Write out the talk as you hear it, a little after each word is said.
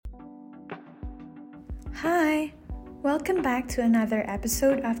Hi! Welcome back to another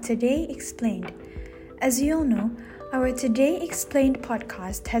episode of Today Explained. As you all know, our Today Explained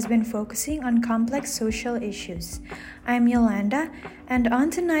podcast has been focusing on complex social issues. I'm Yolanda, and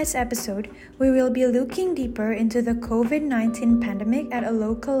on tonight's episode, we will be looking deeper into the COVID-19 pandemic at a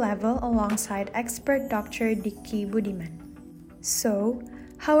local level alongside expert Dr. Diki Budiman. So,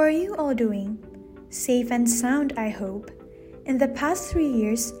 how are you all doing? Safe and sound, I hope. In the past 3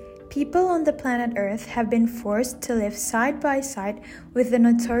 years, people on the planet Earth have been forced to live side by side with the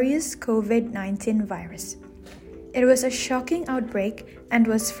notorious COVID-19 virus. It was a shocking outbreak and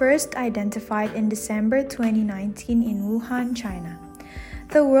was first identified in December 2019 in Wuhan, China.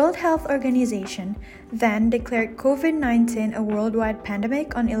 The World Health Organization then declared COVID-19 a worldwide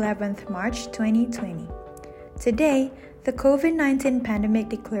pandemic on 11th March 2020. Today, the COVID-19 pandemic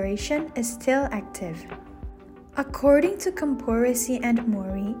declaration is still active. According to Camporesi and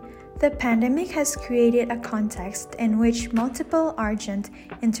Mori, the pandemic has created a context in which multiple urgent,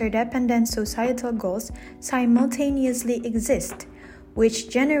 interdependent societal goals simultaneously exist, which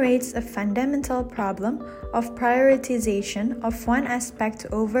generates a fundamental problem of prioritization of one aspect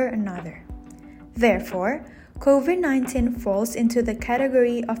over another. Therefore, COVID-19 falls into the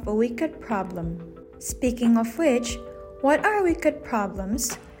category of a wicked problem. Speaking of which, what are wicked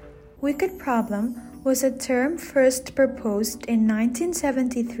problems? Wicked problem was a term first proposed in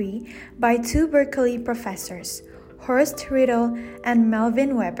 1973 by two Berkeley professors, Horst Riddle and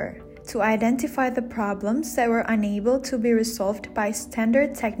Melvin Weber, to identify the problems that were unable to be resolved by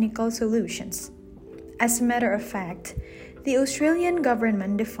standard technical solutions. As a matter of fact, the Australian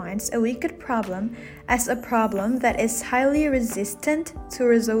government defines a wicked problem as a problem that is highly resistant to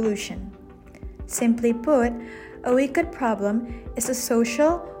resolution. Simply put, a wicked problem is a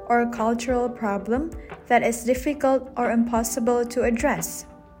social or cultural problem that is difficult or impossible to address.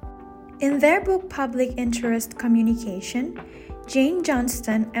 In their book Public Interest Communication, Jane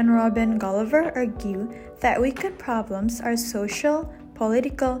Johnston and Robin Gulliver argue that wicked problems are social,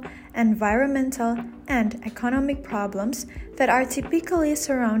 political, environmental, and economic problems that are typically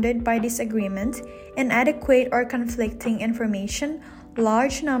surrounded by disagreement, inadequate or conflicting information,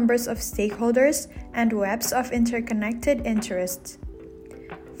 large numbers of stakeholders, and webs of interconnected interests.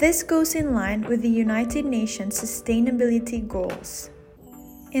 This goes in line with the United Nations Sustainability Goals.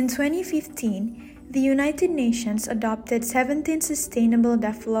 In 2015, the United Nations adopted 17 Sustainable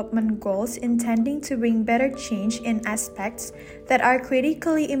Development Goals intending to bring better change in aspects that are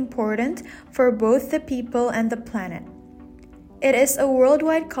critically important for both the people and the planet. It is a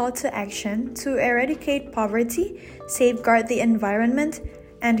worldwide call to action to eradicate poverty, safeguard the environment,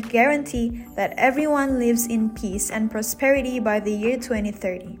 and guarantee that everyone lives in peace and prosperity by the year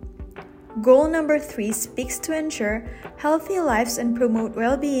 2030. Goal number 3 speaks to ensure healthy lives and promote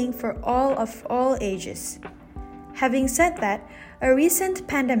well-being for all of all ages. Having said that, a recent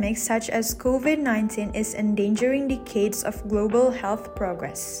pandemic such as COVID-19 is endangering decades of global health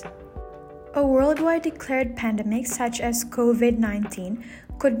progress. A worldwide declared pandemic such as COVID-19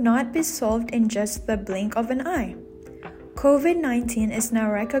 could not be solved in just the blink of an eye. COVID-19 is now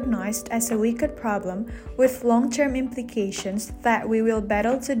recognized as a wicked problem with long-term implications that we will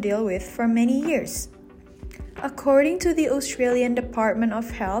battle to deal with for many years. According to the Australian Department of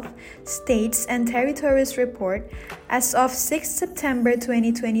Health, States and Territories report, as of 6 September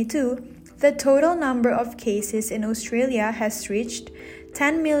 2022, the total number of cases in Australia has reached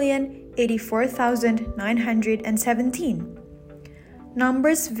 10,084,917.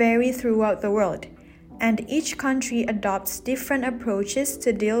 Numbers vary throughout the world, and each country adopts different approaches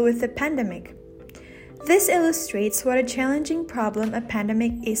to deal with the pandemic. This illustrates what a challenging problem a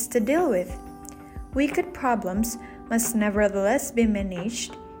pandemic is to deal with. Wicked problems must nevertheless be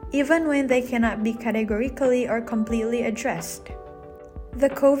managed, even when they cannot be categorically or completely addressed. The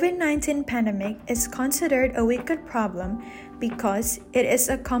COVID-19 pandemic is considered a wicked problem because it is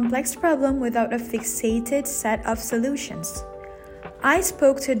a complex problem without a fixated set of solutions. I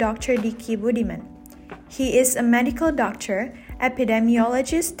spoke to Dr. Diki Budiman. He is a medical doctor,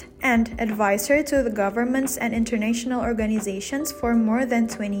 epidemiologist, and advisor to the governments and international organizations for more than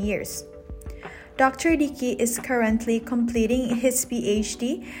 20 years. Dr. Diki is currently completing his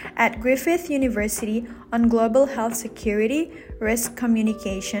PhD at Griffith University on global health security, risk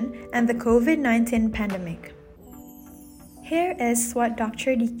communication, and the COVID-19 pandemic. Here is what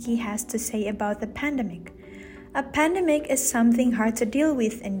Dr. Diki has to say about the pandemic. A pandemic is something hard to deal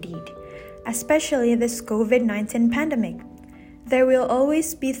with indeed, especially this COVID-19 pandemic. There will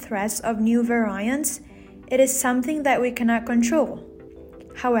always be threats of new variants. It is something that we cannot control.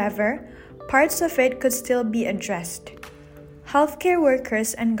 However, parts of it could still be addressed. Healthcare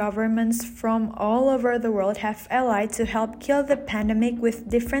workers and governments from all over the world have allied to help kill the pandemic with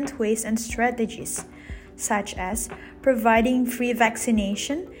different ways and strategies, such as providing free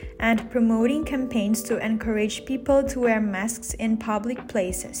vaccination and promoting campaigns to encourage people to wear masks in public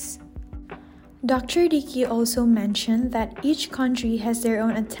places. Dr. Diki also mentioned that each country has their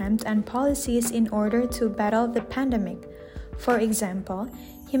own attempt and policies in order to battle the pandemic. For example,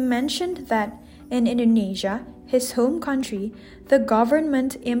 he mentioned that in Indonesia, his home country, the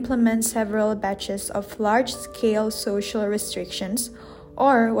government implements several batches of large-scale social restrictions,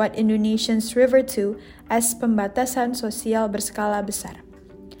 or what Indonesians refer to as pembatasan sosial berskala besar.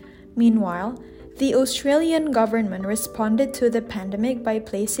 Meanwhile, the Australian government responded to the pandemic by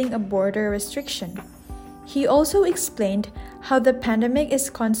placing a border restriction. He also explained how the pandemic is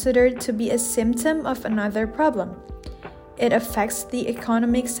considered to be a symptom of another problem. It affects the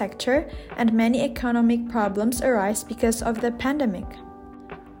economic sector, and many economic problems arise because of the pandemic.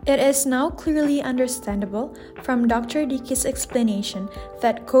 It is now clearly understandable from Dr. Diki's explanation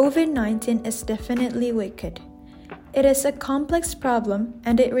that COVID-19 is definitely wicked. It is a complex problem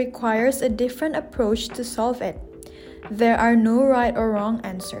and it requires a different approach to solve it. There are no right or wrong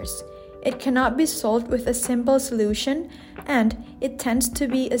answers. It cannot be solved with a simple solution, and it tends to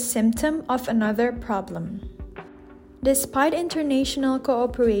be a symptom of another problem. Despite international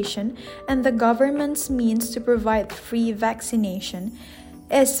cooperation and the government's means to provide free vaccination,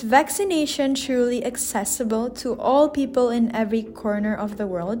 is vaccination truly accessible to all people in every corner of the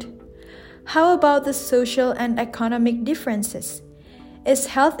world? How about the social and economic differences?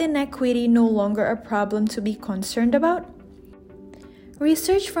 Is health inequity no longer a problem to be concerned about?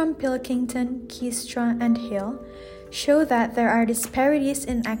 Research from Pilkington, Keystra, and Hill show that there are disparities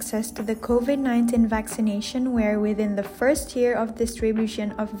in access to the COVID-19 vaccination, where within the first year of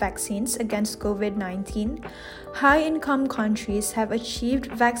distribution of vaccines against COVID-19, high-income countries have achieved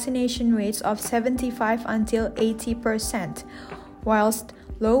vaccination rates of 75 until 80%, whilst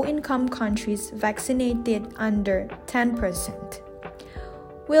low-income countries vaccinated under 10%.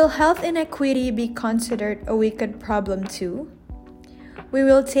 Will health inequity be considered a wicked problem too? We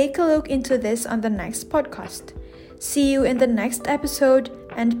will take a look into this on the next podcast. See you in the next episode,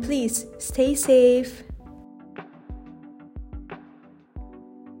 and please stay safe.